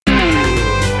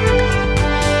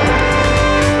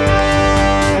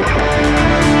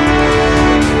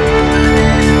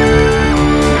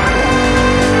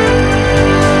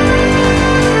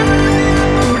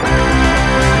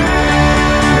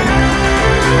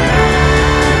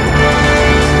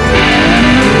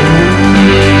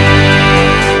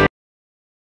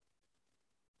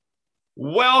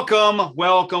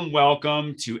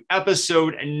Welcome to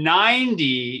episode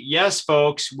 90. Yes,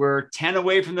 folks, we're 10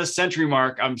 away from the century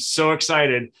mark. I'm so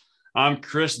excited. I'm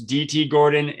Chris D.T.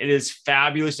 Gordon. It is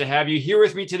fabulous to have you here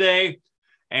with me today.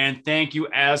 And thank you,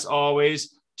 as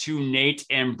always, to Nate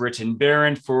and Britton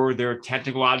Barron for their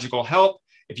technological help.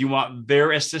 If you want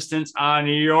their assistance on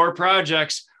your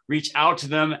projects, reach out to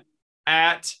them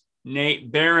at Nate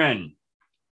Barron.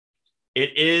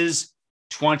 It is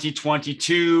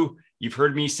 2022. You've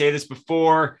heard me say this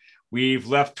before. We've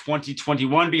left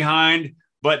 2021 behind,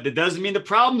 but that doesn't mean the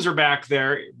problems are back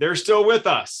there. They're still with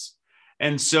us.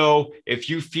 And so if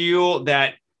you feel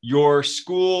that your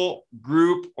school,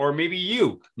 group, or maybe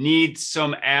you need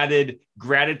some added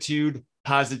gratitude,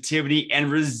 positivity, and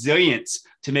resilience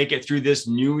to make it through this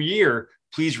new year,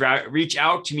 please reach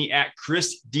out to me at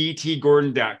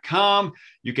chrisdtgordon.com.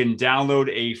 You can download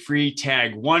a free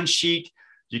tag one sheet.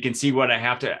 You can see what I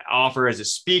have to offer as a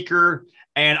speaker.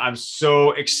 And I'm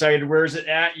so excited. Where's it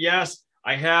at? Yes,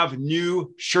 I have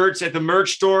new shirts at the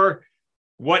merch store.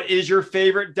 What is your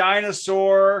favorite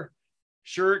dinosaur?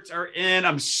 Shirts are in.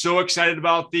 I'm so excited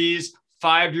about these.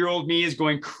 5-year-old me is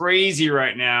going crazy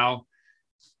right now.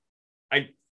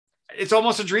 It's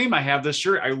almost a dream. I have this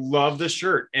shirt. I love this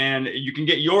shirt. And you can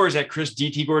get yours at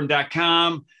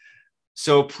chrisdtgordon.com.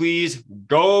 So please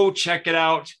go check it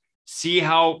out. See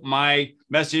how my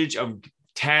message of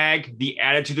tag the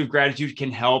attitude of gratitude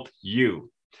can help you.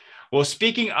 Well,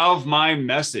 speaking of my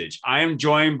message, I am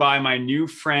joined by my new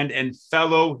friend and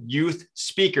fellow youth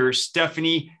speaker,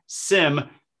 Stephanie Sim.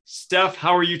 Steph,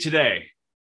 how are you today?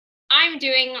 I'm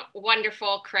doing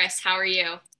wonderful, Chris. How are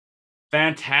you?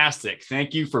 Fantastic.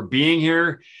 Thank you for being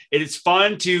here. It is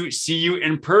fun to see you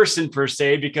in person per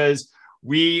se, because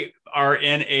we are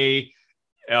in a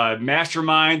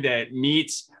mastermind that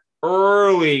meets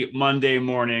early Monday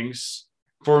mornings.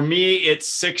 For me, it's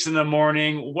 6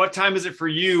 a.m. What time is it for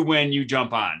you when you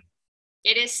jump on?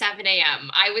 It is 7 a.m.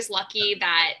 I was lucky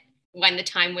that when the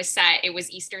time was set, it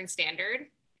was Eastern Standard.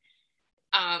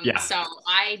 So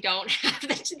I don't have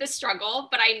the struggle,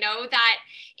 but I know that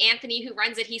Anthony, who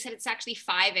runs it, he said it's actually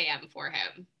 5 a.m. for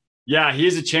him. Yeah,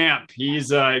 he's a champ.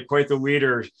 He's quite the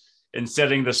leader in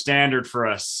setting the standard for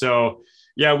us. So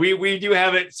yeah, we do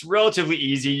have it. It's relatively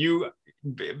easy. You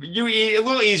eat a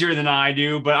little easier than I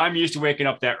do, but I'm used to waking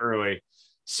up that early.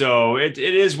 So it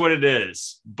is what it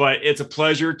is, but it's a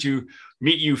pleasure to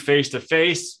meet you face to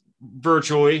face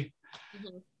virtually.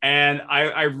 Mm-hmm. And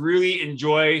I really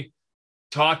enjoy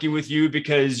talking with you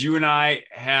because you and I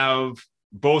have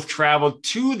both traveled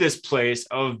to this place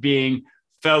of being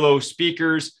fellow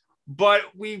speakers, but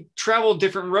we traveled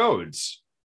different roads.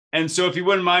 And so if you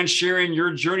wouldn't mind sharing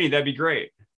your journey, that'd be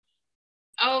great.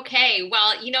 Okay,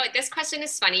 well, this question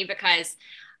is funny because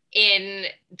in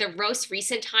the most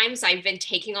recent times, I've been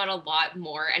taking on a lot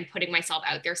more and putting myself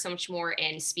out there so much more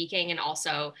in speaking and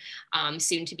also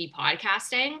soon to be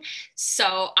podcasting.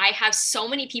 So I have so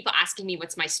many people asking me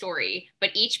what's my story,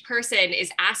 but each person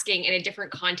is asking in a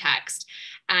different context.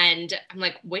 And I'm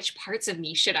like, which parts of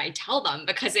me should I tell them?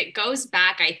 Because it goes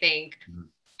back, I think,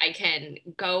 I can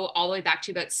go all the way back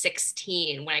to about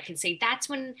 16 when I can say that's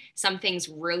when some things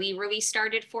really, really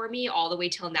started for me, all the way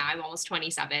till now. I'm almost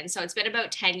 27. So it's been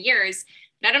about 10 years.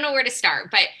 And I don't know where to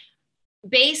start, but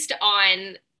based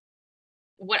on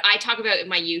what I talk about in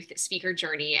my youth speaker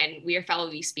journey, and we are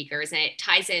fellow youth speakers, and it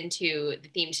ties into the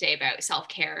theme today about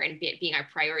self-care and being our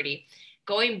priority.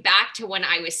 Going back to when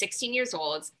I was 16 years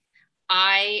old,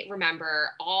 I remember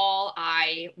all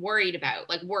I worried about,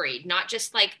 not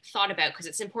just thought about, because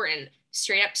it's important,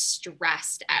 straight up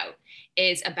stressed out,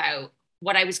 is about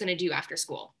what I was going to do after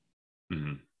school.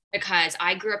 Mm-hmm. Because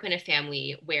I grew up in a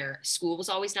family where school was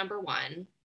always number one.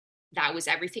 That was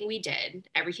everything we did.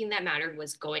 Everything that mattered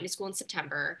was going to school in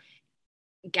September,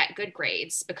 get good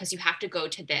grades, because you have to go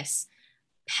to this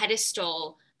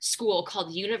pedestal school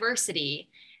called university.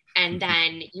 And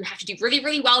then you have to do really,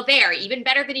 really well there, even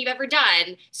better than you've ever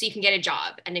done, so you can get a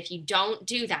job. And if you don't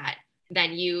do that,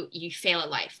 then you fail at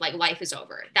life. Like, life is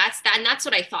over. That's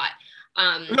what I thought.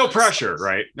 No pressure,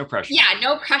 right? No pressure. Yeah,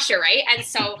 no pressure, right? And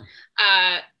so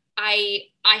I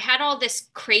had all this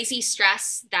crazy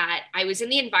stress that I was in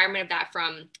the environment of that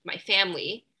from my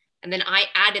family, and then I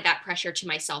added that pressure to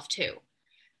myself too.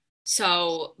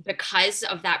 So because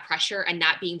of that pressure and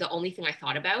that being the only thing I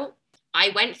thought about,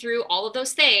 I went through all of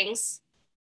those things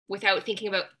without thinking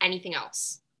about anything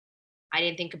else. I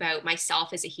didn't think about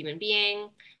myself as a human being.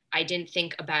 I didn't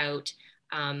think about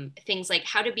things like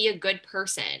how to be a good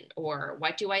person or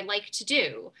what do I like to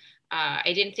do.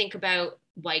 I didn't think about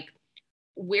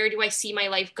where do I see my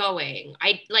life going?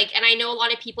 And I know a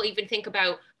lot of people even think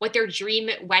about what their dream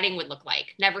wedding would look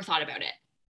like. Never thought about it.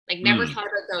 Like never thought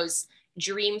about those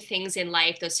dream things in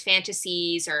life, those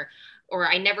fantasies, or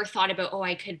I never thought about, oh,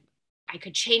 I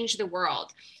could change the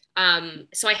world.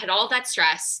 So I had all that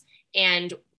stress.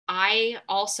 And I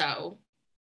also,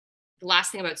 the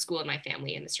last thing about school in my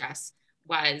family and the stress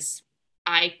was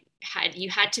you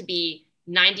had to be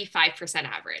 95%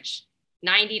 average,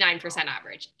 99%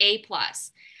 average, A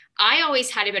plus. I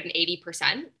always had about an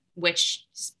 80%, which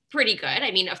is pretty good.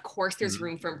 I mean, of course there's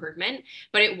room for improvement,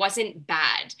 but it wasn't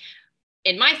bad.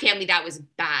 In my family, that was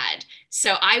bad.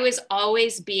 So I was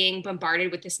always being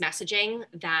bombarded with this messaging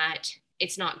that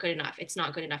it's not good enough. It's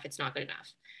not good enough. It's not good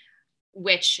enough.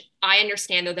 Which I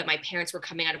understand though that my parents were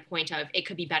coming at a point of it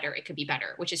could be better. It could be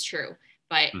better, which is true.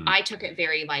 But I took it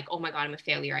very like, oh my God, I'm a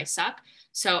failure. I suck.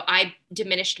 So I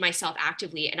diminished myself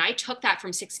actively. And I took that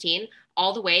from 16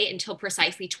 all the way until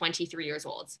precisely 23 years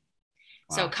old.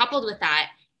 Wow. So coupled with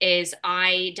that is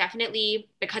I definitely,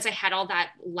 because I had all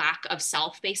that lack of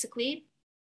self, basically,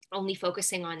 only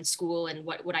focusing on school and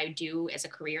what would I do as a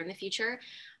career in the future,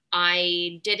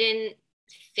 I didn't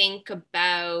think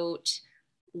about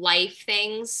life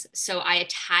things. So I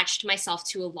attached myself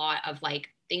to a lot of like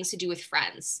things to do with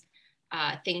friends,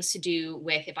 things to do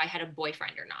with if I had a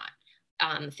boyfriend or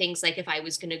not, things like if I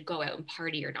was going to go out and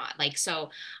party or not. Like, so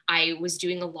I was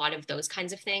doing a lot of those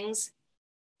kinds of things,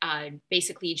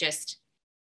 basically just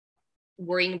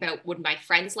worrying about would my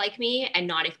friends like me and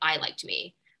not if I liked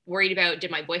me. Worried about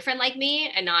did my boyfriend like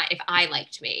me and not if I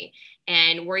liked me,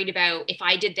 and worried about if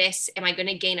I did this, am I going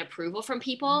to gain approval from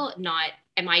people? Not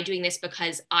am I doing this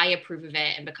because I approve of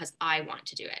it and because I want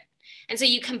to do it. And so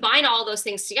you combine all those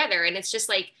things together and it's just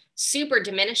like super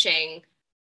diminishing,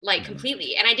 like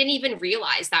completely. And I didn't even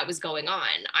realize that was going on.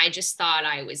 I just thought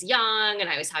I was young and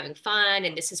I was having fun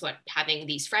and this is what having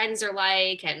these friends are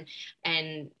like.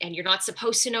 And you're not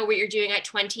supposed to know what you're doing at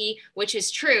 20, which is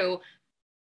true.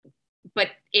 But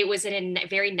it was in a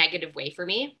very negative way for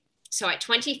me. So at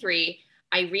 23,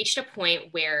 I reached a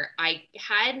point where I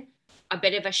had a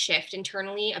bit of a shift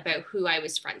internally about who I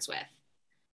was friends with.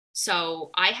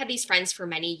 So I had these friends for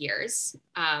many years,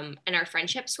 and our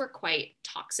friendships were quite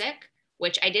toxic,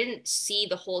 which I didn't see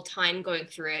the whole time going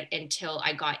through it until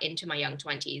I got into my young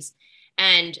 20s.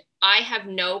 And I have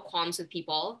no qualms with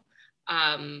people.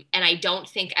 And I don't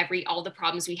think all the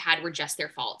problems we had were just their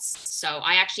faults. So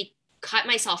I actually cut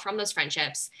myself from those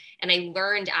friendships. And I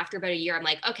learned after about a year, I'm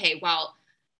like, okay, well,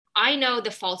 I know the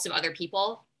faults of other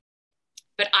people,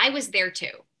 but I was there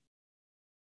too.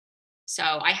 So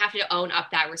I have to own up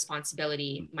that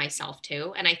responsibility myself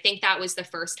too. And I think that was the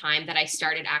first time that I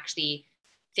started actually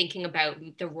thinking about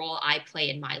the role I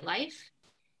play in my life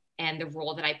and the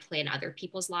role that I play in other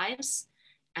people's lives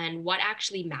and what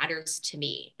actually matters to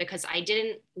me, because I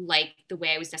didn't like the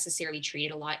way I was necessarily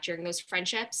treated a lot during those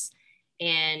friendships.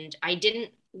 And I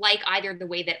didn't like either the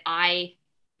way that I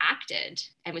acted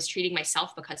and was treating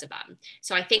myself because of them.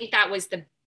 So I think that was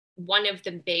one of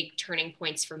the big turning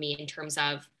points for me in terms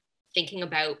of thinking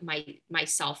about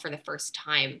myself for the first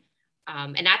time.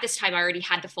 And at this time, I already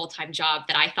had the full-time job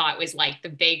that I thought was like the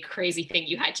big crazy thing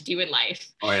you had to do in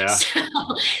life. Oh yeah.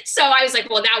 So I was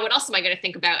like, well, now what else am I going to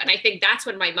think about? And I think that's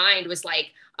when my mind was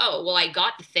like, oh, well, I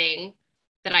got the thing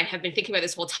that I have been thinking about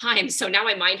this whole time. So now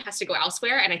my mind has to go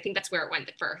elsewhere. And I think that's where it went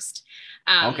at first.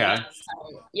 Okay.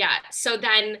 So, yeah. So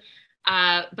then,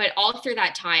 but all through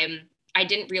that time, I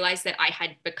didn't realize that I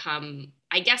had become,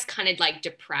 I guess, kind of like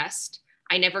depressed.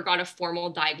 I never got a formal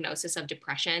diagnosis of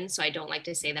depression. So I don't like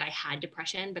to say that I had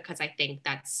depression because I think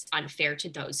that's unfair to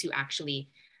those who actually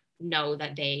know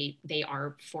that they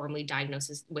are formally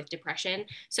diagnosed with depression.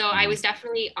 So I was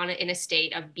definitely in a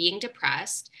state of being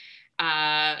depressed.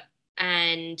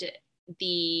 And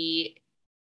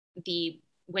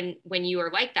when you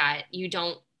are like that, you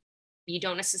don't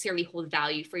necessarily hold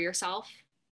value for yourself.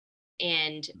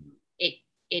 And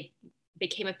it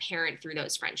became apparent through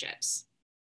those friendships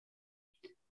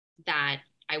that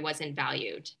I wasn't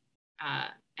valued,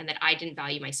 and that I didn't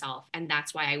value myself. And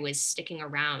that's why I was sticking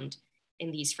around in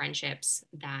these friendships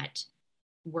that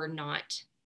were not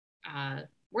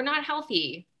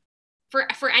healthy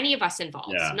for any of us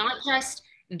involved, not just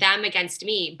them against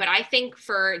me. But I think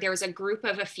there was a group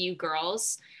of a few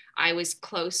girls. I was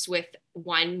close with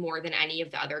one more than any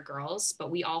of the other girls, but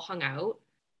we all hung out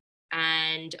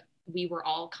and we were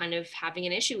all kind of having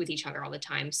an issue with each other all the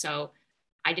time. So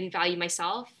I didn't value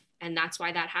myself, and that's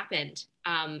why that happened.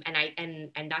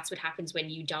 And that's what happens when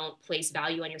you don't place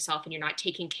value on yourself and you're not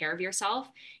taking care of yourself.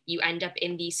 You end up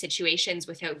in these situations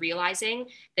without realizing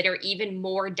that are even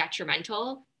more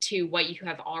detrimental to what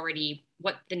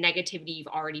the negativity you've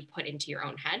already put into your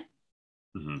own head.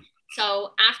 Mm-hmm.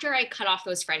 So after I cut off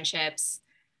those friendships,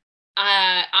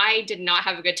 I did not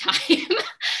have a good time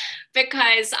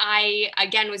because I,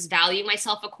 again, was valuing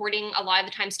myself according a lot of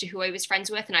the times to who I was friends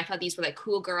with. And I thought these were like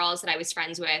cool girls that I was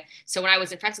friends with. So when I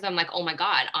wasn't friends with them, I'm like, oh my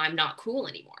God, I'm not cool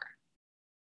anymore.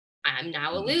 I'm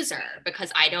now a loser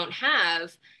because I don't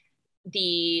have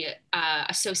the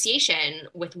association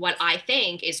with what I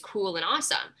think is cool and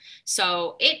awesome.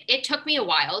 So it took me a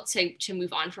while to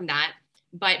move on from that.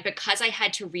 But because I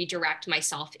had to redirect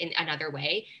myself in another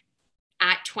way,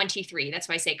 at 23, that's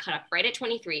why I say cut up right at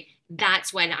 23,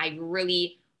 that's when I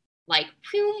really like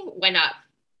went up.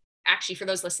 Actually, for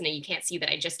those listening, you can't see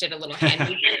that I just did a little hand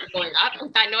movement going up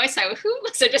with that noise.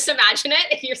 So just imagine it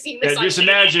if you're seeing this. Yeah, just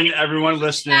imagine everyone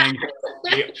listening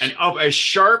a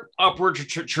sharp upward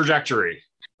trajectory.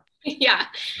 Yeah.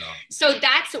 So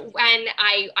that's when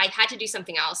I had to do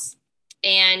something else.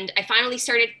 And I finally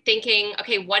started thinking,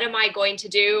 okay, what am I going to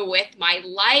do with my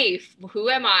life? Who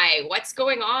am I? What's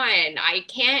going on? I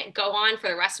can't go on for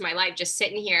the rest of my life just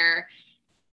sitting here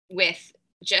with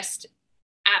just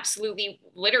absolutely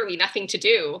literally nothing to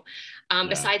do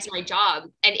besides my job.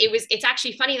 And it's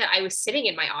actually funny that I was sitting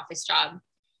in my office job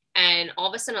and all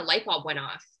of a sudden a light bulb went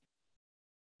off.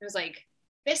 I was like,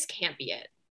 this can't be it.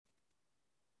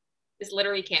 This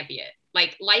literally can't be it.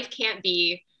 Like life can't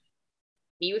be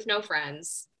me with no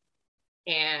friends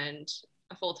and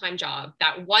a full-time job.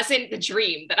 That wasn't the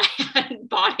dream that I had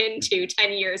bought into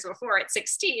 10 years before at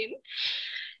 16.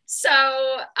 So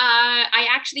I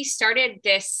actually started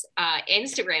this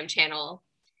Instagram channel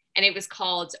and it was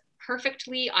called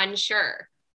Perfectly Unsure.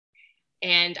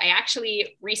 And I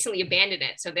actually recently abandoned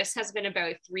it. So this has been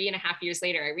about 3.5 years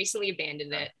later. I recently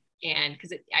abandoned it. And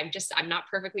because I'm not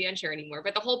perfectly unsure anymore.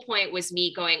 But the whole point was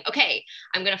me going, okay,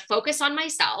 I'm going to focus on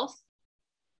myself.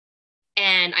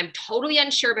 And I'm totally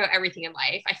unsure about everything in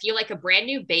life. I feel like a brand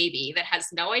new baby that has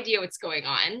no idea what's going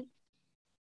on.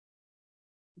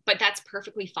 But that's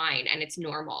perfectly fine and it's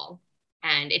normal.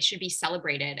 And it should be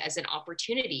celebrated as an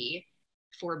opportunity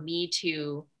for me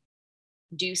to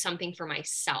do something for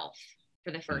myself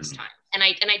for the first time. And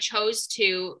I chose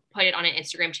to put it on an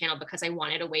Instagram channel because I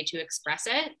wanted a way to express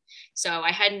it. So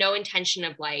I had no intention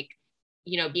of like,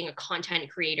 being a content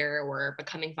creator or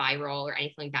becoming viral or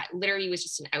anything like that. Literally was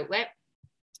just an outlet.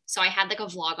 So I had like a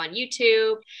vlog on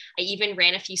YouTube. I even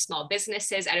ran a few small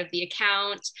businesses out of the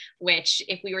account, which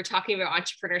if we were talking about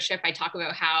entrepreneurship, I talk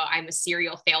about how I'm a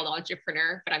serial failed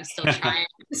entrepreneur, but I'm still trying.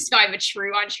 So I'm a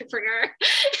true entrepreneur.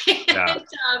 Yeah.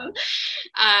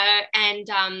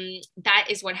 That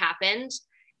is what happened.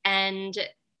 And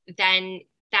then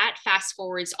that fast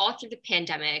forwards all through the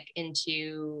pandemic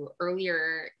into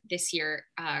earlier this year,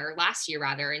 or last year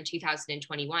rather, in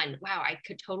 2021. Wow, I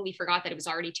could totally forgot that it was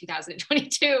already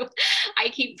 2022. I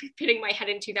keep hitting my head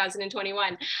in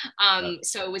 2021.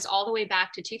 So it was all the way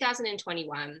back to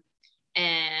 2021.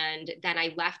 And then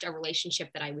I left a relationship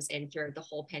that I was in through the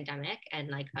whole pandemic and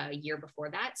like a year before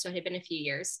that. So it had been a few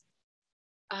years.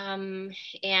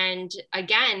 And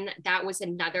again, that was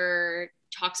another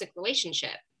toxic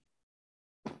relationship.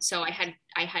 So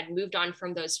I had moved on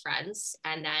from those friends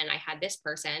and then I had this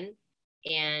person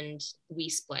and we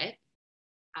split.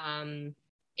 And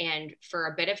for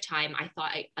a bit of time, I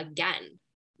thought again,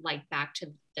 like back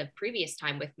to the previous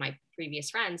time with my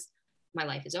previous friends, my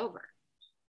life is over.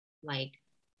 Like,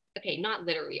 okay, not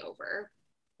literally over.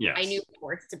 Yes. I knew, of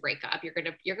course, to break up,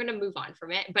 you're gonna move on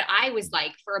from it. But I was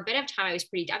like, for a bit of time, I was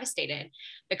pretty devastated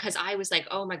because I was like,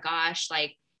 oh my gosh,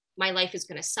 like my life is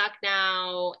gonna suck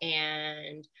now,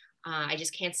 and I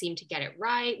just can't seem to get it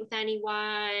right with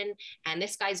anyone. And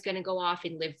this guy's gonna go off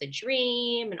and live the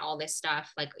dream and all this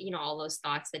stuff, like all those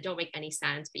thoughts that don't make any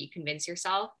sense, but you convince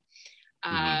yourself.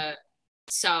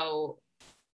 So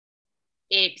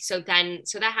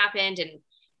that happened, and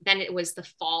then it was the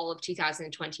fall of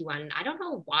 2021. I don't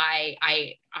know why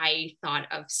I thought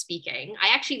of speaking.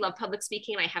 I actually love public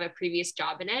speaking. I have a previous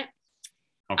job in it.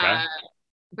 Okay.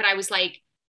 But I was like,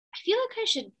 I feel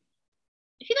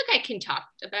like I can talk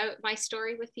about my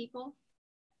story with people.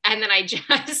 And then I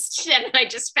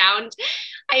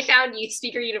found Youth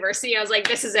Speaker University. I was like,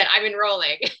 this is it. I'm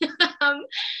enrolling.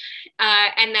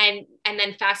 And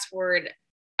then fast forward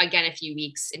again a few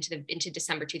weeks into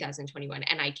December 2021,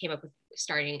 and I came up with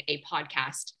starting a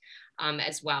podcast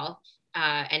as well,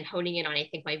 and honing in on, I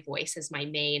think, my voice as my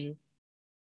main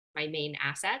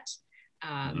asset.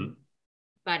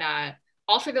 But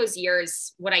all for those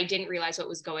years, what I didn't realize what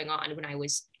was going on when I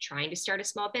was trying to start a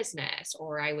small business,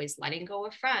 or I was letting go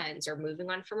of friends, or moving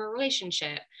on from a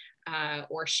relationship,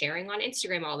 or sharing on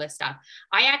Instagram, all this stuff.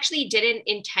 I actually didn't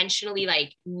intentionally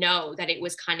know that it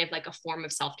was kind of like a form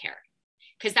of self-care.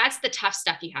 Because that's the tough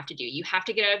stuff you have to do. You have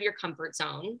to get out of your comfort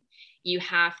zone. You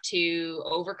have to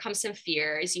overcome some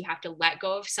fears. You have to let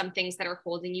go of some things that are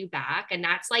holding you back. And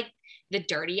that's like the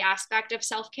dirty aspect of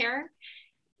self-care,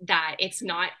 that it's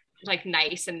not like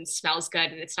nice and smells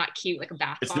good and it's not cute like a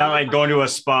bath It's bomb. not like going to a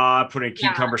spa, putting Yeah.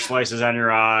 cucumber slices on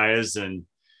your eyes and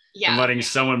letting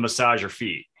someone massage your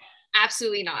feet.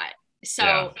 Absolutely not.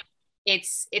 So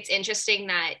it's interesting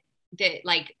that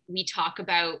like we're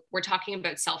talking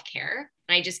about self-care,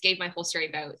 and I just gave my whole story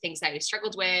about things that I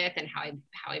struggled with and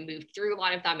how I moved through a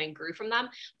lot of them and grew from them.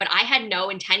 But I had no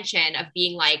intention of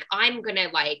being like, I'm gonna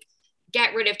like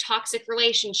get rid of toxic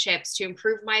relationships to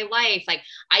improve my life. Like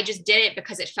I just did it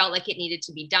because it felt like it needed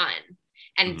to be done.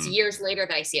 And it's years later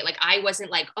that I see it. Like I wasn't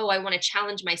like, oh, I want to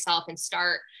challenge myself and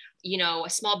start, a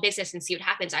small business and see what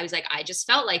happens. I was like, I just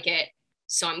felt like it,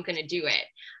 so I'm going to do it.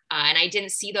 And I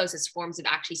didn't see those as forms of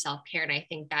actually self-care. And I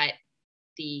think that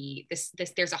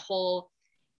there's a whole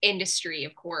industry,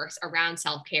 of course, around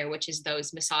self-care, which is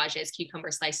those massages, cucumber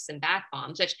slices, and bath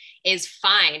bombs, which is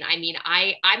fine. I mean,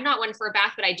 I'm not one for a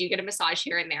bath, but I do get a massage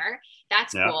here and there.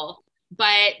 That's cool.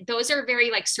 But those are very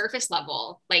like surface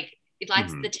level, like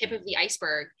that's the tip of the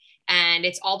iceberg. And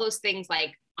it's all those things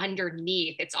like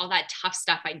underneath. It's all that tough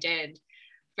stuff I did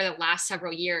for the last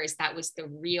several years. That was the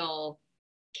real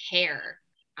care.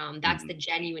 That's the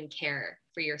genuine care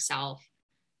for yourself.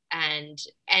 And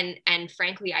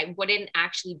frankly, I wouldn't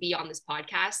actually be on this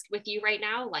podcast with you right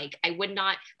now. Like I would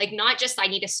not, like, not just I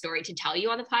need a story to tell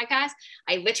you on the podcast.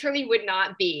 I literally would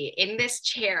not be in this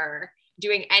chair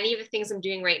doing any of the things I'm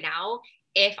doing right now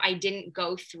if I didn't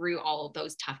go through all of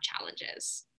those tough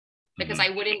challenges, because I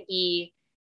wouldn't be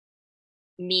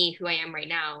me who I am right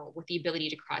now with the ability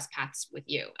to cross paths with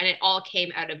you. And it all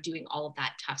came out of doing all of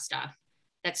that tough stuff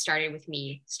that started with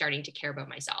me starting to care about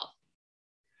myself.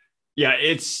 Yeah,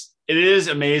 it is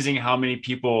amazing how many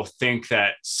people think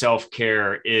that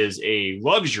self-care is a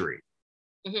luxury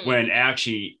when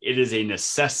actually it is a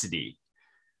necessity.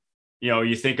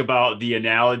 You think about the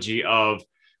analogy of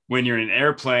when you're in an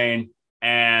airplane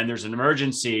and there's an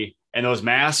emergency and those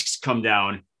masks come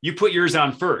down, you put yours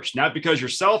on first, not because you're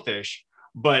selfish,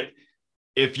 but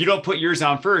if you don't put yours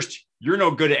on first, you're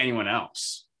no good to anyone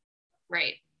else.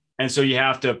 Right. And so you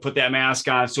have to put that mask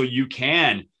on so you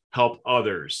can help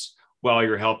others while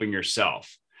you're helping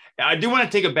yourself. I do want to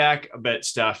take it back a bit,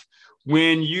 Steph.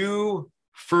 When you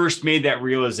first made that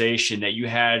realization that you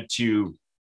had to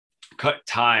cut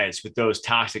ties with those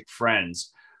toxic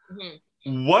friends,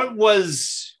 what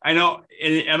was, I know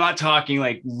I'm not talking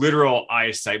like literal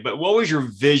eyesight, but what was your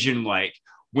vision like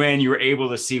when you were able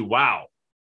to see, wow,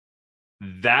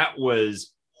 that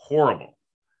was horrible?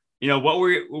 What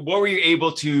were you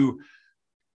able to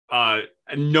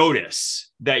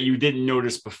notice that you didn't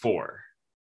notice before?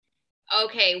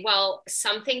 Okay, well,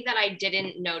 something that I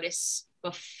didn't notice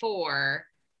before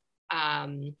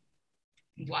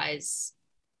was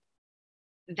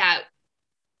that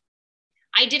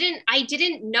I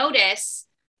didn't notice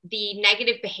the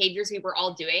negative behaviors we were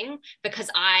all doing, because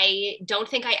I don't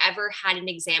think I ever had an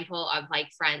example of like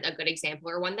a good example,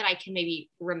 or one that I can maybe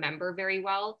remember very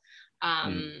well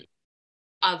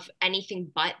of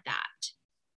anything but that.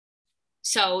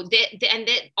 So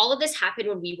all of this happened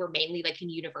when we were mainly like in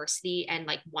university and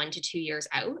like 1 to 2 years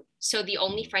out. So the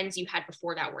only friends you had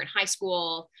before that were in high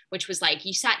school, which was like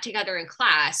you sat together in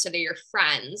class, so they're your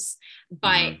friends.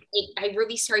 But I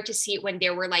really started to see it when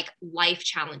there were like life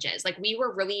challenges. Like we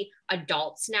were really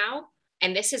adults now.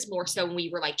 And this is more so when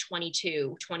we were like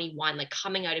 22, 21, like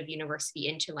coming out of university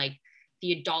into like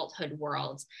the adulthood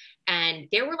world. And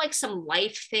there were like some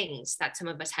life things that some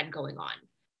of us had going on.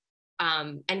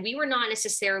 And we were not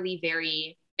necessarily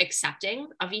very accepting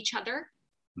of each other.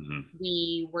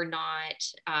 We were not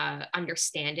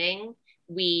understanding.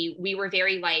 We were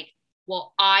very like,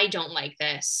 well, I don't like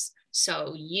this,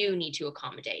 so you need to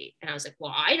accommodate. And I was like,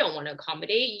 well, I don't want to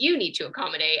accommodate, you need to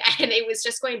accommodate. And it was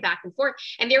just going back and forth.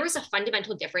 And there was a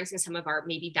fundamental difference in some of our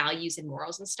maybe values and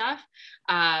morals and stuff.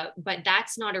 But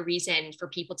that's not a reason for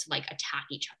people to like attack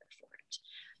each other.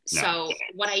 So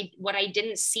what I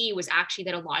didn't see was actually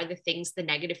that a lot of the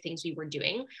negative things we were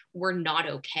doing were not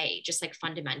okay, just like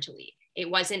fundamentally. It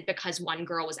wasn't because one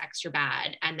girl was extra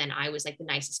bad and then I was like the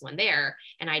nicest one there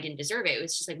and I didn't deserve it. It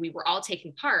was just like we were all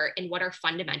taking part in what are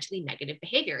fundamentally negative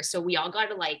behaviors. So we all got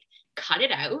to like cut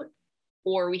it out,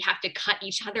 or we have to cut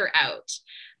each other out.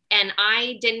 And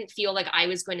I didn't feel like I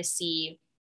was going to see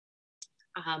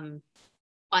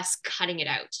us cutting it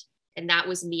out. And that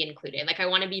was me included. Like, I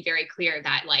want to be very clear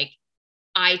that like,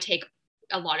 I take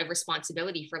a lot of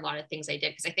responsibility for a lot of things I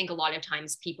did. Cause I think a lot of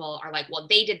times people are like, well,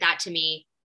 they did that to me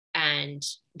and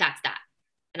that's that.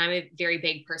 And I'm a very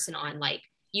big person on like,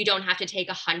 you don't have to take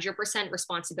 100%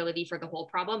 responsibility for the whole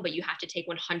problem, but you have to take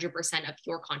 100% of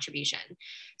your contribution.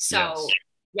 So Yes.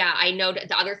 yeah, I know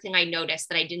the other thing I noticed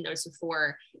that I didn't notice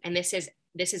before, and this is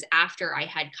after I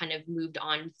had kind of moved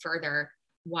on further,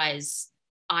 was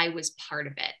I was part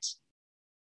of it.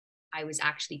 I was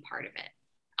actually part of it.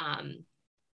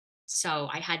 So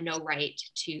I had no right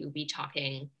to be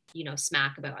talking,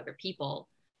 smack about other people,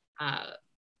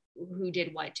 who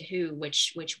did what to who,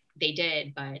 which they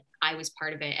did, but I was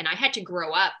part of it. And I had to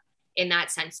grow up in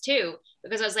that sense too,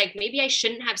 because I was like, maybe I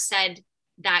shouldn't have said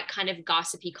that kind of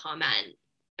gossipy comment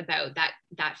about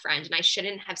that friend, and I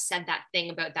shouldn't have said that thing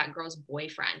about that girl's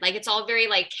boyfriend. Like, it's all very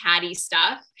like catty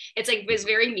stuff. It's like this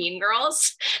very Mean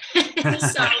Girls.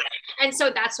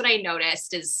 so that's what I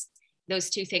noticed, is those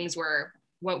two things were,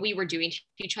 what we were doing to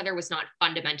each other was not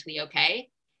fundamentally okay,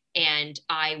 and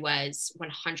I was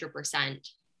 100%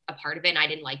 a part of it, and I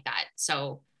didn't like that.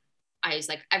 So I was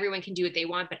like, everyone can do what they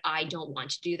want, but I don't want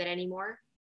to do that anymore,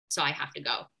 so I have to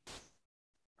go.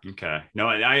 Okay. No,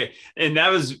 and that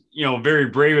was, very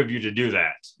brave of you to do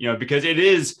that, because it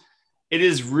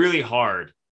is really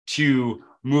hard to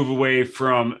move away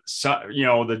from,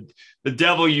 the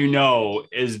devil,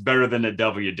 is better than the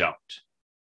devil you don't,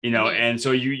 Mm-hmm. and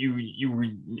so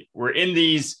you were in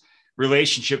these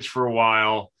relationships for a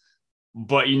while,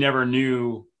 but you never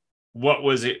knew what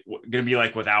was it going to be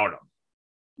like without them.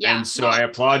 Yeah. And so I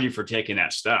applaud you for taking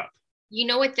that step. You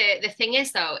know what the thing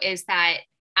is, though, is that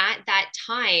at that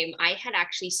time, I had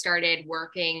actually started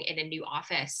working in a new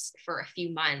office for a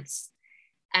few months.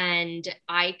 And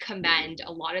I commend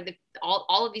a lot of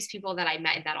all of these people that I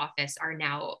met in that office are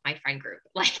now my friend group.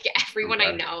 Like, everyone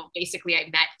I know, basically, I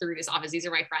met through this office. These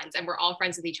are my friends, and we're all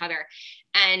friends with each other.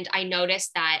 And I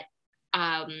noticed that,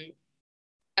 and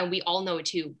we all know it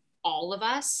too, all of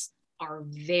us are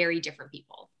very different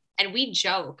people. And we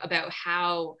joke about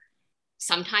how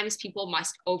sometimes people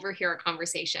must overhear our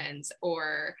conversations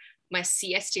or must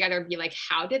see us together and be like,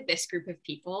 how did this group of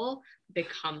people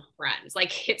become friends?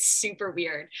 Like, it's super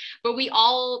weird. But we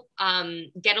all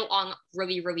get along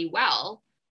really, really well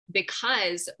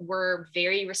because we're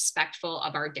very respectful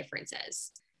of our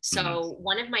differences. So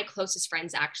one of my closest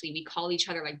friends, actually, we call each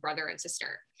other like brother and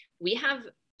sister. We have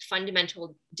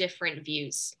fundamental different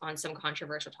views on some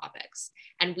controversial topics.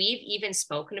 And we've even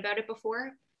spoken about it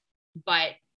before,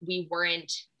 but we're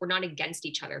not against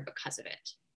each other because of it.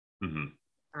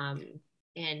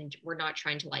 And we're not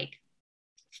trying to like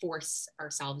force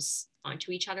ourselves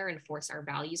onto each other and force our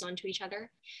values onto each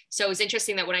other. So it was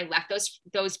interesting that when I left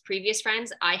those previous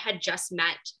friends, I had just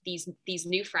met these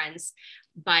new friends,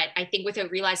 but I think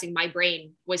without realizing, my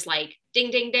brain was like,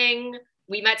 ding, ding, ding,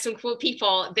 we met some cool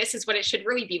people. This is what it should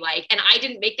really be like. And I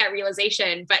didn't make that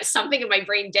realization, but something in my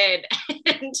brain did,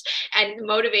 and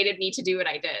motivated me to do what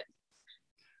I did.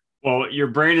 Well, your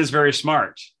brain is very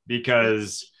smart,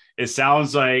 because it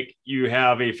sounds like you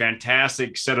have a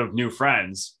fantastic set of new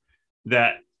friends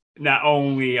that not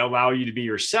only allow you to be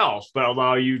yourself, but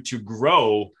allow you to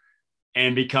grow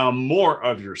and become more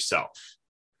of yourself.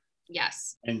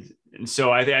 Yes. And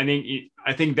so I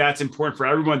think that's important for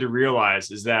everyone to realize,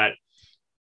 is that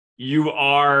you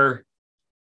are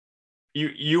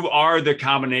the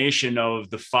combination of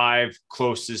the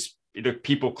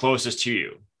people closest to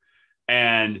you.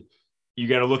 And you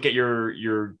got to look at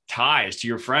your ties to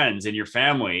your friends and your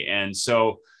family. And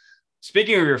so,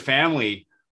 speaking of your family,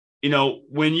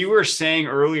 when you were saying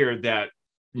earlier that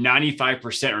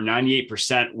 95% or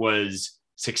 98% was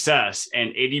success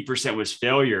and 80% was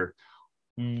failure,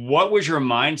 what was your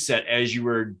mindset as you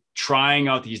were trying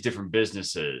out these different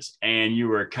businesses and you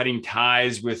were cutting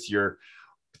ties with your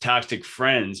toxic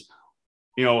friends?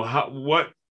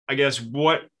 What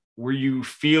were you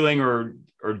feeling or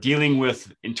dealing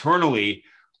with internally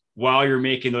while you're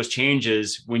making those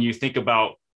changes, when you think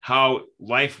about how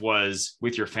life was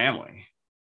with your family?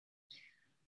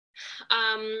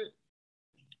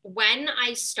 When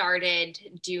I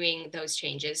started doing those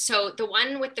changes, so the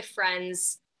one with the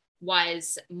friends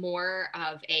was more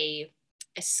of a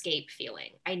escape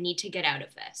feeling. I need to get out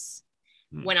of this.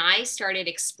 When I started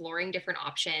exploring different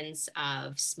options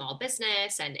of small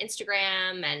business and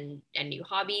Instagram and new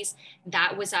hobbies,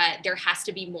 that was there has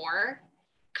to be more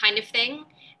kind of thing.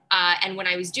 And when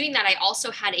I was doing that, I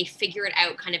also had a figure it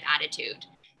out kind of attitude.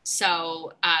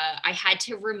 So I had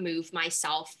to remove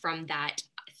myself from that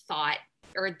thought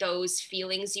or those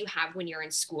feelings you have when you're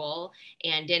in school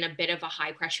and in a bit of a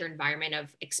high pressure environment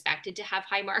of expected to have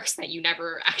high marks that you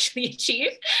never actually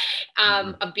achieve,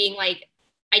 of being like,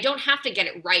 I don't have to get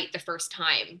it right the first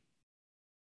time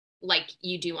like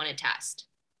you do on a test.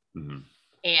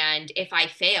 And if I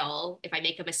fail, if I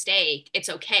make a mistake, it's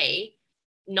okay,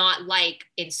 not like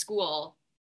in school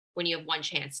when you have one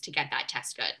chance to get that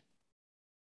test good.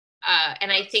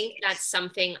 And I think that's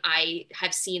something I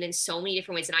have seen in so many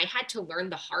different ways. And I had to learn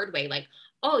the hard way. Like,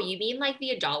 oh, you mean like the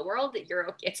adult world that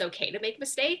it's okay to make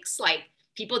mistakes? Like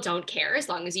people don't care as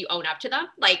long as you own up to them.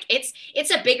 Like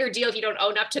it's a bigger deal if you don't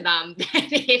own up to them than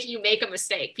if you make a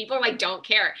mistake. People are like, don't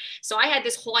care. So I had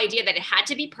this whole idea that it had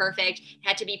to be perfect, it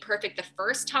had to be perfect the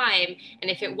first time.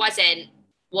 And if it wasn't,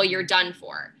 well, you're done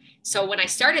for. So when I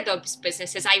started those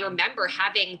businesses, I remember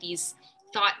having these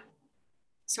thought,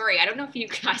 sorry, I don't know if you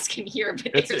guys can hear,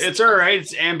 but it's all right.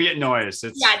 It's ambient noise.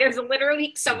 Yeah, there's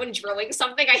literally someone drilling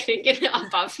something, I think,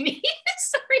 above me.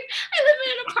 Sorry, I live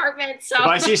in an apartment, so. If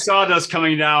I see sawdust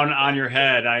coming down on your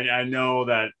head, I know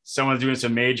that someone's doing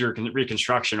some major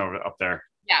reconstruction up there.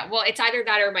 Yeah, well, it's either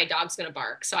that or my dog's going to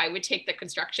bark. So I would take the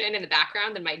construction in the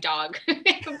background and my dog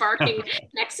barking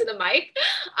next to the mic.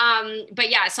 But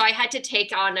yeah, so I had to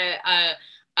take on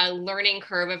a learning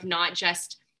curve of not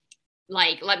just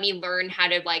like, let me learn how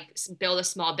to like build a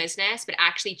small business, but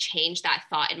actually change that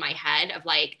thought in my head of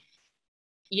like,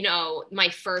 you know, my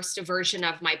first version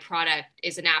of my product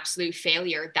is an absolute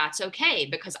failure. That's okay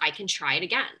because I can try it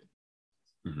again.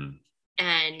 Mm-hmm.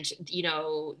 And, you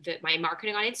know, that my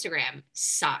marketing on Instagram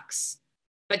sucks,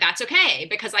 but that's okay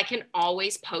because I can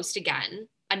always post again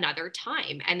another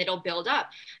time and it'll build up.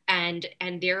 And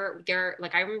they're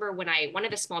like, I remember when one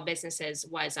of the small businesses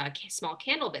was a small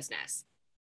candle business.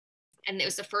 And it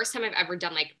was the first time I've ever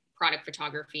done like product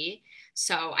photography.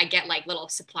 So I get like little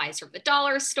supplies from the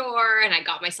dollar store and I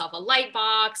got myself a light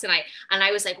box and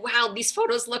I was like, wow, these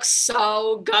photos look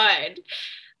so good.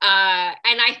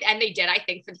 And they did, I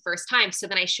think, for the first time. So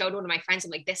then I showed one of my friends, I'm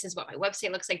like, this is what my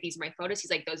website looks like. These are my photos. He's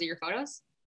like, those are your photos?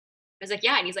 I was like,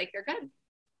 yeah. And he's like, they're good.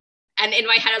 And in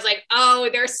my head, I was like, oh,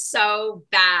 they're so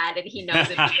bad. And he knows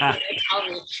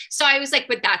it. So I was like,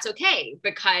 but that's okay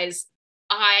because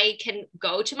I can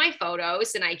go to my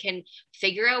photos and I can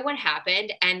figure out what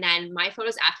happened. And then my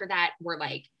photos after that were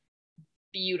like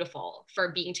beautiful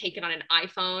for being taken on an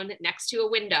iPhone next to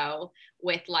a window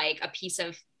with like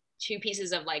two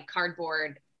pieces of like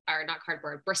cardboard, or not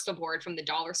cardboard, Bristol board from the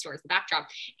dollar store as the backdrop.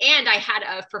 And I had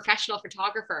a professional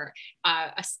photographer,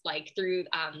 like through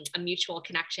a mutual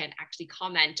connection, actually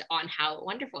comment on how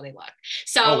wonderful they look.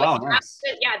 So oh, wow, nice.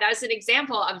 that was an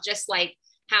example of just like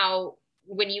how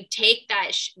when you take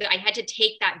that, I had to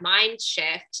take that mind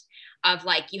shift of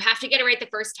like, you have to get it right the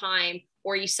first time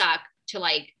or you suck, to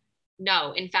like,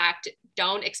 no, in fact,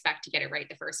 don't expect to get it right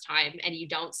the first time and you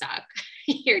don't suck.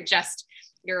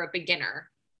 You're a beginner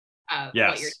of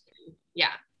yes. what you're doing.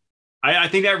 Yeah. I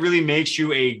think that really makes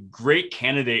you a great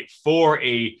candidate for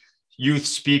a youth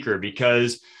speaker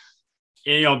because,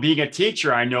 you know, being a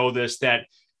teacher, I know this, that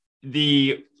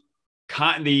the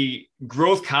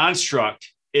growth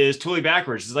construct is totally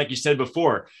backwards. It's like you said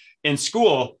before, in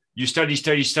school, you study,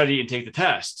 and take the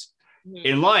test. Mm-hmm.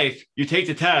 In life, you take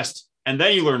the test and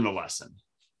then you learn the lesson.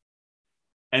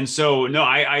 And so, no,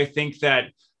 I think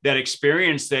that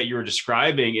experience that you're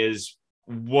describing is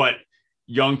what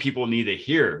young people need to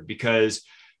hear because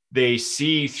they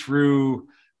see through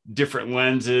different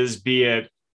lenses, be it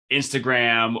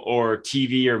Instagram or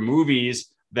TV or movies,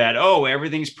 that, oh,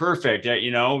 everything's perfect.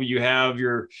 You know, you have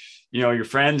your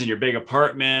friends in your big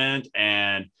apartment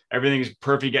and everything's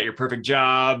perfect. You got your perfect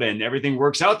job and everything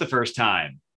works out the first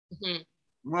time.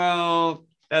 Mm-hmm. Well,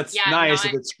 that's nice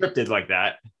if it's scripted like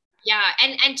that. Yeah.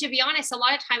 And to be honest, a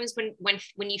lot of times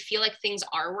when you feel like things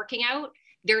are working out,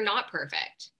 they're not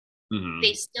perfect. Mm-hmm.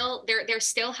 They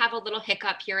still have a little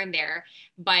hiccup here and there.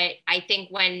 But I think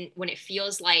when it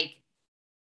feels like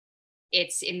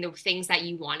it's in the things that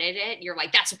you wanted it, you're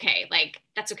like, that's okay. Like,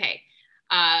 that's okay.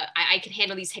 I can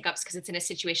handle these hiccups because it's in a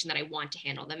situation that I want to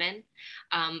handle them in.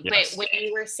 Yes. But when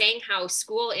you were saying how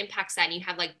school impacts that and you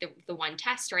have like the one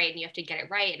test, right? And you have to get it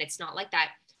right. And it's not like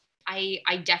that. I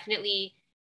definitely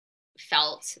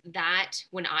felt that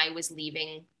when I was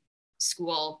leaving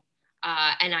school.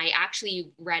 And I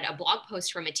actually read a blog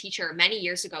post from a teacher many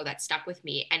years ago that stuck with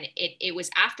me. And it was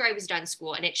after I was done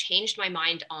school and it changed my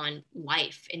mind on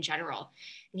life in general.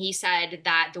 And he said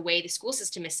that the way the school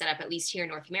system is set up, at least here in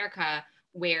North America,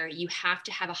 where you have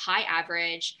to have a high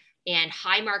average and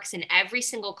high marks in every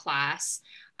single class.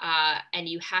 And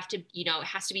you have to, it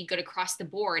has to be good across the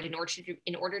board in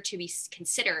order to be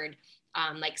considered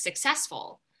like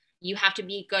successful. You have to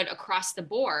be good across the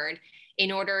board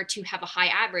in order to have a high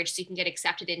average so you can get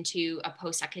accepted into a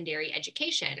post-secondary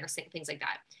education or things like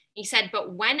that. He said,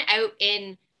 but when out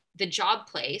in the job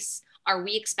place, are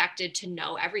we expected to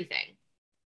know everything?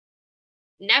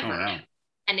 Never. Oh, wow.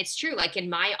 And it's true. Like in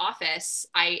my office,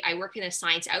 I work in a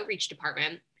science outreach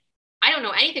department. I don't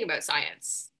know anything about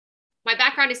science. My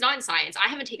background is not in science. I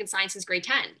haven't taken science since grade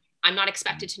 10. I'm not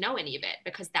expected to know any of it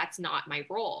because that's not my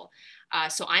role.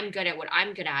 So I'm good at what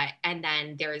I'm good at. And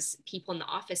then there's people in the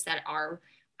office that are,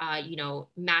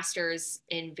 masters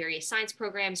in various science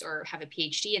programs or have a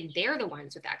PhD, and they're the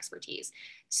ones with expertise.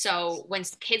 So when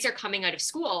kids are coming out of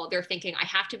school, they're thinking, I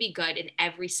have to be good in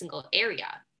every single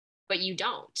area, but you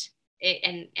don't.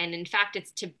 And in fact,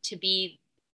 it's to be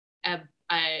a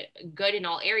good in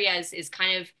all areas is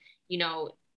kind of, in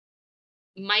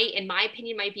my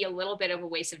opinion, might be a little bit of a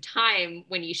waste of time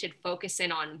when you should focus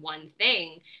in on one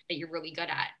thing that you're really good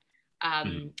at.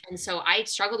 And so I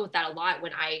struggled with that a lot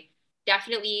when I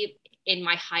definitely in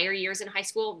my higher years in high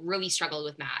school really struggled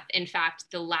with math. In fact,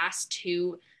 the last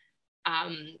two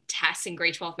tests in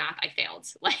grade 12 math, I failed,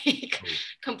 like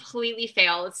completely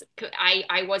failed.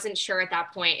 I wasn't sure at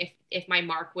that point if my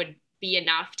mark would be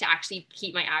enough to actually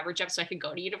keep my average up so I could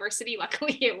go to university.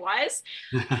 Luckily it was.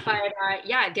 But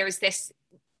there's this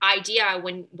idea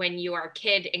when you are a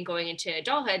kid and going into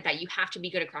adulthood that you have to be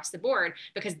good across the board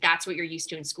because that's what you're used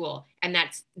to in school. And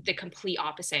that's the complete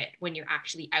opposite when you're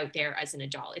actually out there as an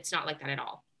adult. It's not like that at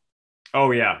all. Oh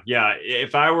yeah. Yeah.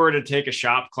 If I were to take a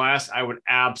shop class, I would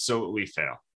absolutely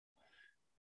fail,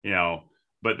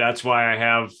 but that's why I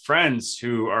have friends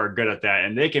who are good at that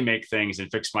and they can make things and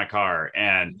fix my car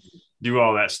and do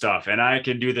all that stuff. And I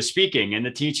can do the speaking and the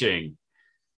teaching.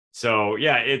 So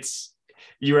yeah,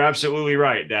 you're absolutely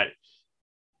right that,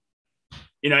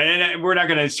 and we're not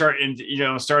going to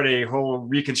start a whole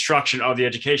reconstruction of the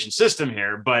education system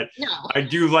here, but no. I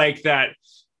do like that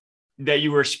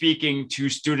you were speaking to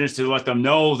students to let them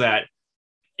know that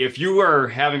if you are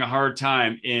having a hard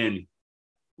time in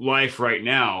life right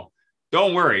now,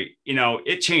 don't worry,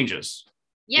 it changes.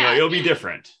 Yeah. It'll be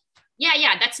different.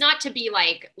 Yeah. That's not to be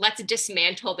like, let's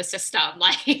dismantle the system.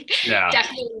 Like, yeah.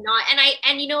 Definitely not.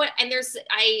 And you know what? And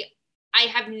I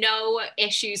have no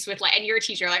issues with and you're a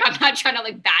teacher. Like, I'm not trying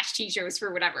to bash teachers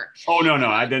for whatever. Oh, no.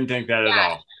 I didn't think that at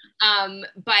all.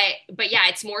 But yeah,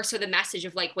 it's more so the message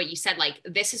of what you said,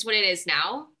 this is what it is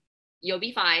now. You'll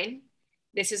be fine.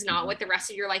 This is not what the rest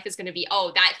of your life is going to be.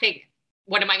 Oh, that thing.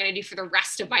 What am I going to do for the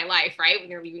rest of my life? Right. When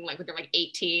you're leaving, when they're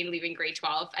 18, leaving grade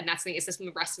 12. And that's the thing, is this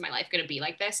the rest of my life going to be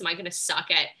like this? Am I going to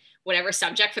suck at whatever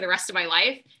subject for the rest of my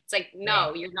life? It's like,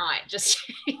 no, You're not.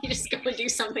 You just go and do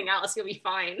something else. You'll be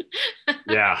fine.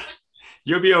 Yeah.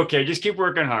 You'll be okay. Just keep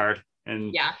working hard.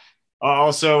 And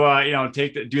also,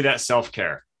 do that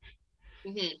self-care.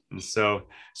 Mm-hmm. And so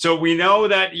we know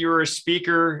that you're a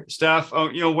speaker, Steph.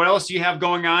 What else do you have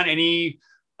going on? Any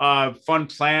fun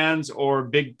plans or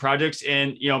big projects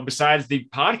besides the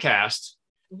podcast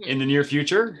in the near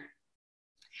future?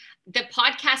 The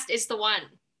podcast is the one.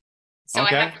 So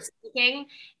okay. I have speaking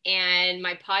and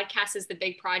my podcast is the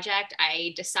big project.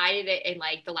 I decided it in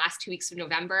the last 2 weeks of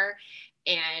November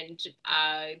and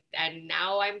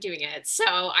now I'm doing it. So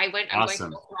I'm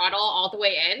awesome. going to throttle all the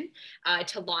way in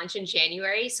to launch in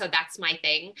January. So that's my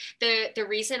thing. The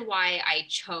reason why I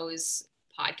chose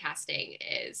podcasting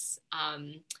is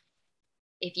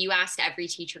if you asked every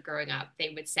teacher growing up, they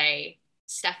would say,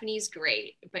 Stephanie's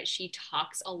great, but she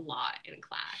talks a lot in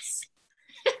class.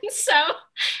 So,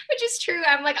 which is true.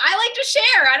 I'm like, I like to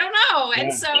share. I don't know.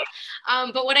 And so,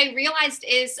 but what I realized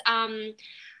is I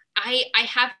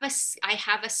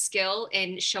have a skill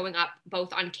in showing up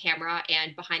both on camera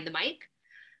and behind the mic.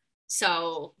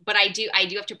 So, but I do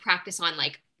have to practice on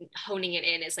honing it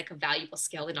in as a valuable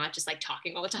skill and not just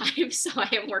talking all the time. So I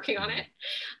am working on it.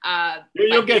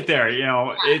 You'll get there.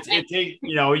 You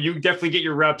definitely get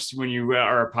your reps when you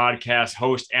are a podcast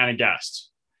host and a guest.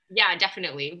 Yeah,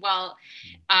 definitely. Well,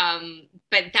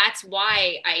 but that's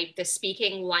why the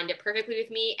speaking lined up perfectly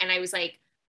with me. And I was like,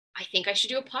 I think I should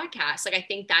do a podcast. I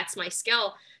think that's my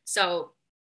skill. So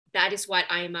that is what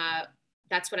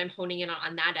that's what I'm honing in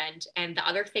on that end. And the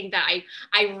other thing that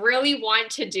I really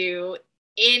want to do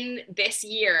in this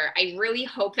year, I really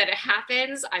hope that it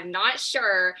happens. I'm not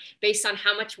sure based on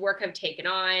how much work I've taken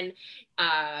on.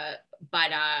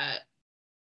 But I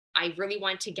really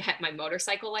want to get my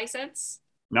motorcycle license.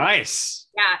 Nice.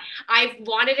 Yeah. I've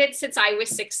wanted it since I was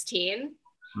 16.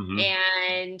 Mm-hmm.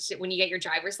 And when you get your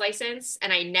driver's license,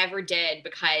 and I never did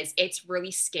because it's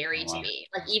really scary to me.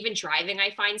 Even driving,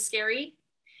 I find scary.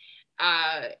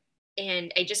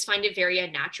 And I just find it very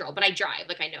unnatural, but I drive,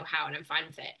 I know how, and I'm fine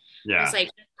with it. Yeah. It's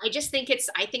I just think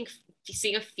I think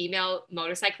seeing a female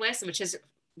motorcyclist, which is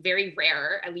very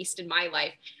rare, at least in my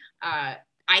life,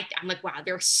 I'm like, wow,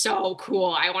 they're so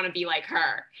cool. I want to be like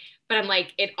her. But I'm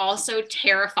like, it also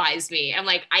terrifies me. I'm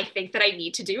like, I think that I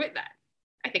need to do it then.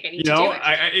 I think I need to do it.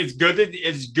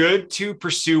 It's good to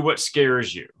pursue what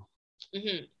scares you.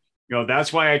 Mm-hmm.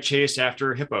 That's why I chase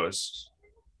after hippos.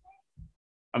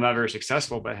 I'm not very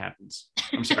successful, but it happens.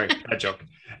 I'm sorry, that joke.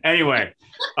 Anyway,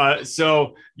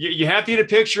 so you have to get a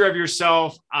picture of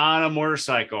yourself on a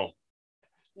motorcycle.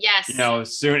 Yes.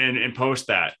 Soon and post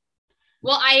that.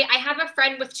 Well, I have a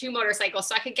friend with 2 motorcycles,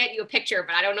 so I could get you a picture,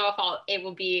 but I don't know if it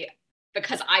will be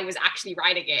because I was actually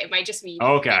riding it. It might just be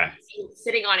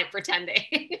sitting on it pretending.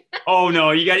 Oh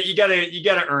no, you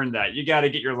gotta earn that. You gotta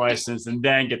get your license and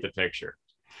then get the picture.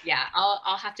 Yeah,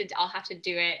 I'll have to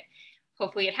do it.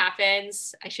 Hopefully it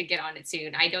happens. I should get on it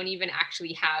soon. I don't even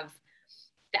actually have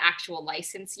the actual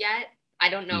license yet. I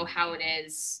don't know how it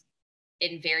is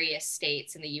in various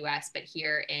states in the US, but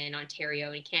here in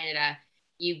Ontario and Canada,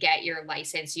 you get your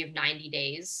license. You have 90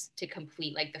 days to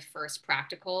complete like the first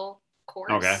practical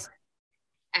course. Okay.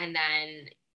 And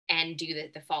then do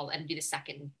the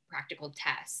second practical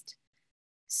test.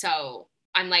 So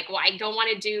I'm like, well, I don't want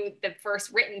to do the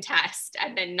first written test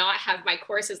and then not have my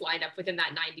courses lined up within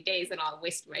that 90 days, and I'll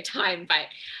waste my time.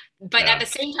 But at the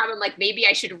same time, I'm like, maybe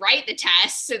I should write the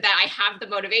test so that I have the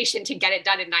motivation to get it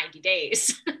done in 90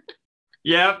 days.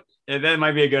 Yeah, that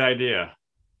might be a good idea.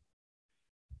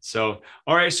 So,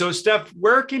 all right. So Steph,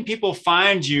 where can people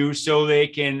find you so they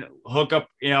can hook up,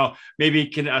 maybe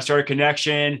can start a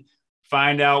connection,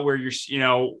 find out where you're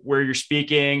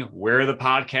speaking, where the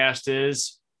podcast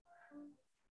is?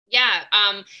 Yeah.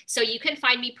 So you can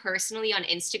find me personally on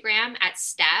Instagram at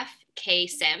Steph K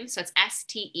Sim. So it's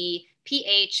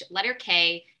STEPH letter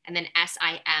K and then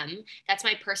SIM. That's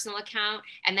my personal account.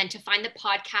 And then to find the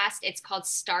podcast, it's called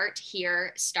Start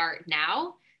Here, Start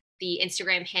Now. The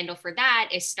Instagram handle for that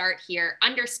is start_start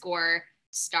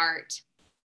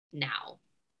now.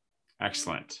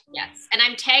 Excellent. Yes. And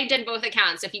I'm tagged in both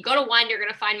accounts. So if you go to one, you're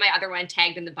going to find my other one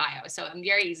tagged in the bio. So I'm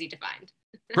very easy to find.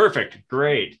 Perfect.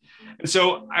 Great. And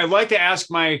so I like to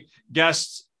ask my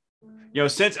guests,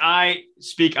 since I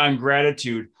speak on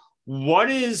gratitude, what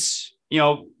is,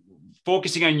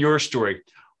 focusing on your story,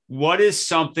 what is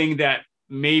something that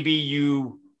maybe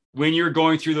when you're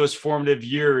going through those formative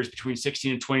years between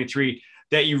 16 and 23,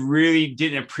 that you really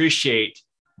didn't appreciate,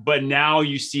 but now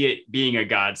you see it being a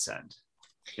godsend,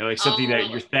 like something that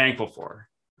you're thankful for?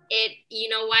 You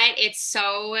know what? It's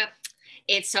so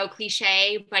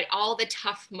cliche, but all the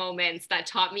tough moments that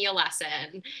taught me a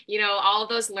lesson, all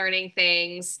those learning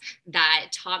things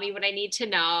that taught me what I need to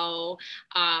know.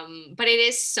 But it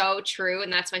is so true.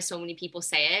 And that's why so many people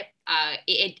say it.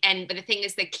 But the thing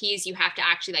is, the key is you have to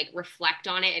actually like reflect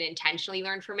on it and intentionally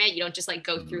learn from it. You don't just like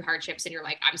go through hardships and you're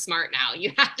like, I'm smart now.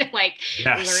 You have to learn from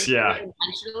it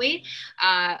intentionally.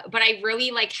 But I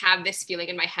really have this feeling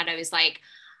in my head. I was like,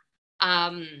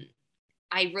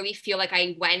 I really feel like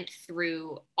I went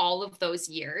through all of those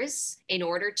years in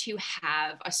order to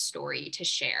have a story to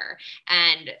share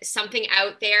and something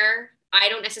out there. I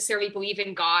don't necessarily believe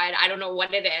in God. I don't know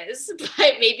what it is,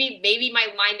 but maybe my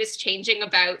mind is changing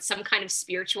about some kind of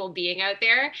spiritual being out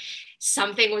there.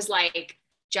 Something was like,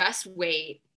 just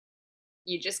wait.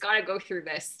 You just got to go through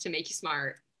this to make you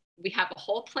smart. We have a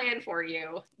whole plan for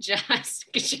you.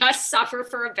 Just suffer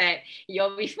for a bit.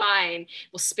 You'll be fine.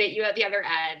 We'll spit you at the other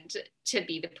end to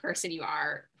be the person you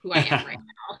are, who I am right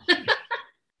now.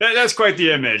 That's quite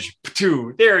the image.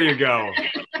 There you go.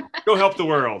 Go help the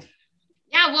world.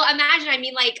 Yeah, well, imagine,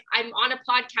 I'm on a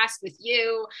podcast with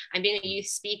you. I'm being a youth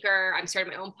speaker. I'm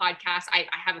starting my own podcast. I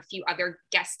have a few other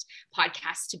guest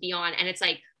podcasts to be on. And it's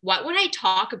like, what would I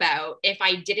talk about if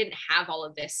I didn't have all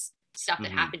of this stuff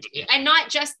that happened to me? And not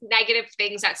just negative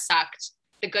things that sucked,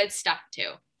 the good stuff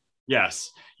too.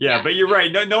 Yes. Yeah. But you're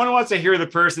right. No one wants to hear the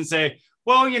person say,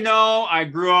 well, I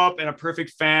grew up in a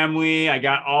perfect family. I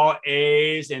got all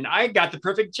A's and I got the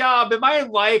perfect job. And my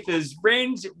life is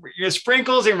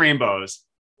sprinkles and rainbows.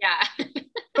 Yeah.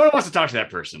 No one wants to talk to that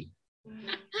person.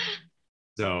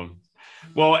 So,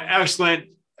 well, excellent,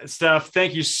 Steph.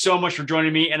 Thank you so much for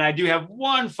joining me. And I do have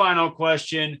one final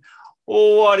question.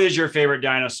 What is your favorite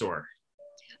dinosaur?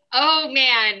 Oh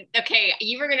man. Okay.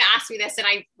 You were going to ask me this and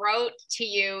I wrote to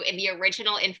you in the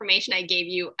original information I gave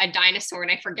you a dinosaur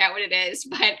and I forget what it is,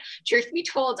 but truth be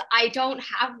told, I don't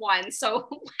have one. So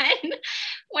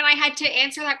when I had to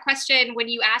answer that question, when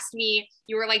you asked me,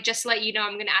 you were like, just to let you know,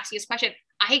 I'm going to ask you this question.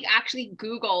 I actually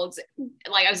Googled,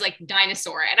 I was like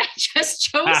dinosaur and I just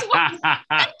chose one.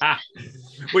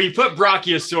 Well, you put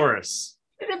Brachiosaurus.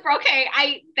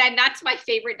 Okay. Then that's my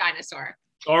favorite dinosaur.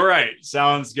 All right.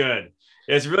 Sounds good.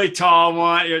 It's a really tall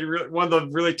one. One of the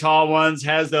really tall ones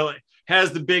has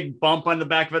the big bump on the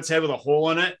back of its head with a hole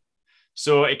in it.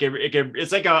 So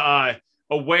it's like a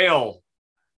whale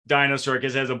dinosaur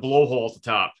because it has a blowhole at the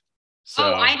top.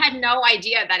 So I had no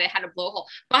idea that it had a blowhole,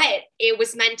 but it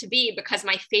was meant to be because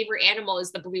my favorite animal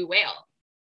is the blue whale.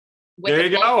 There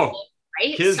you go.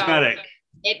 Right? Kismetic. So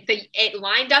it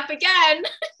lined up again.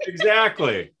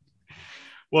 Exactly.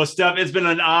 Well, Steph, it's been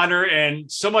an honor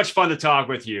and so much fun to talk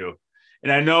with you.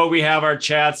 And I know we have our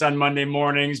chats on Monday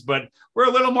mornings, but we're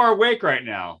a little more awake right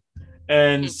now.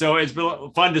 And so it's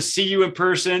been fun to see you in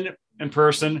person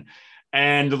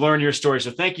and to learn your story.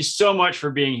 So thank you so much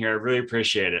for being here. I really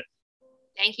appreciate it.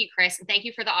 Thank you, Chris. And thank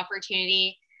you for the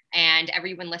opportunity. And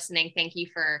everyone listening, thank you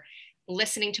for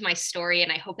listening to my story.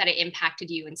 And I hope that it impacted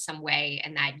you in some way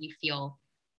and that you feel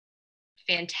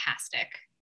fantastic.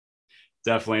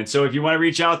 Definitely. And so if you want to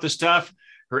reach out to Steph,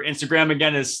 her Instagram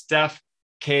again is Steph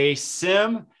K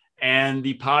Sim. And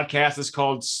the podcast is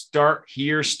called Start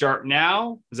Here, Start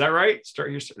Now. Is that right? Start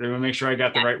Here. I want to make sure I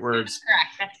got the right words.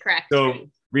 That's correct.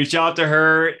 So reach out to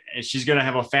her and she's going to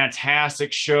have a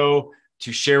fantastic show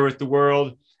to share with the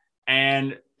world.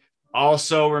 And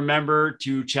also remember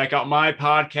to check out my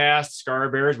podcast, Scar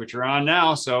Bears, which you're on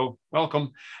now. So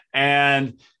welcome.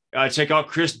 And check out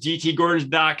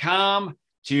chrisdtgordon.com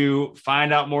to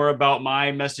find out more about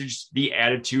my message, The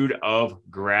Attitude of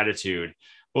Gratitude.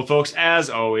 Well, folks, as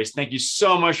always, thank you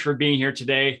so much for being here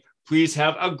today. Please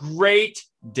have a great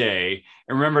day.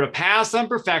 And remember to pass on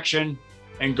perfection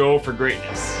and go for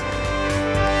greatness.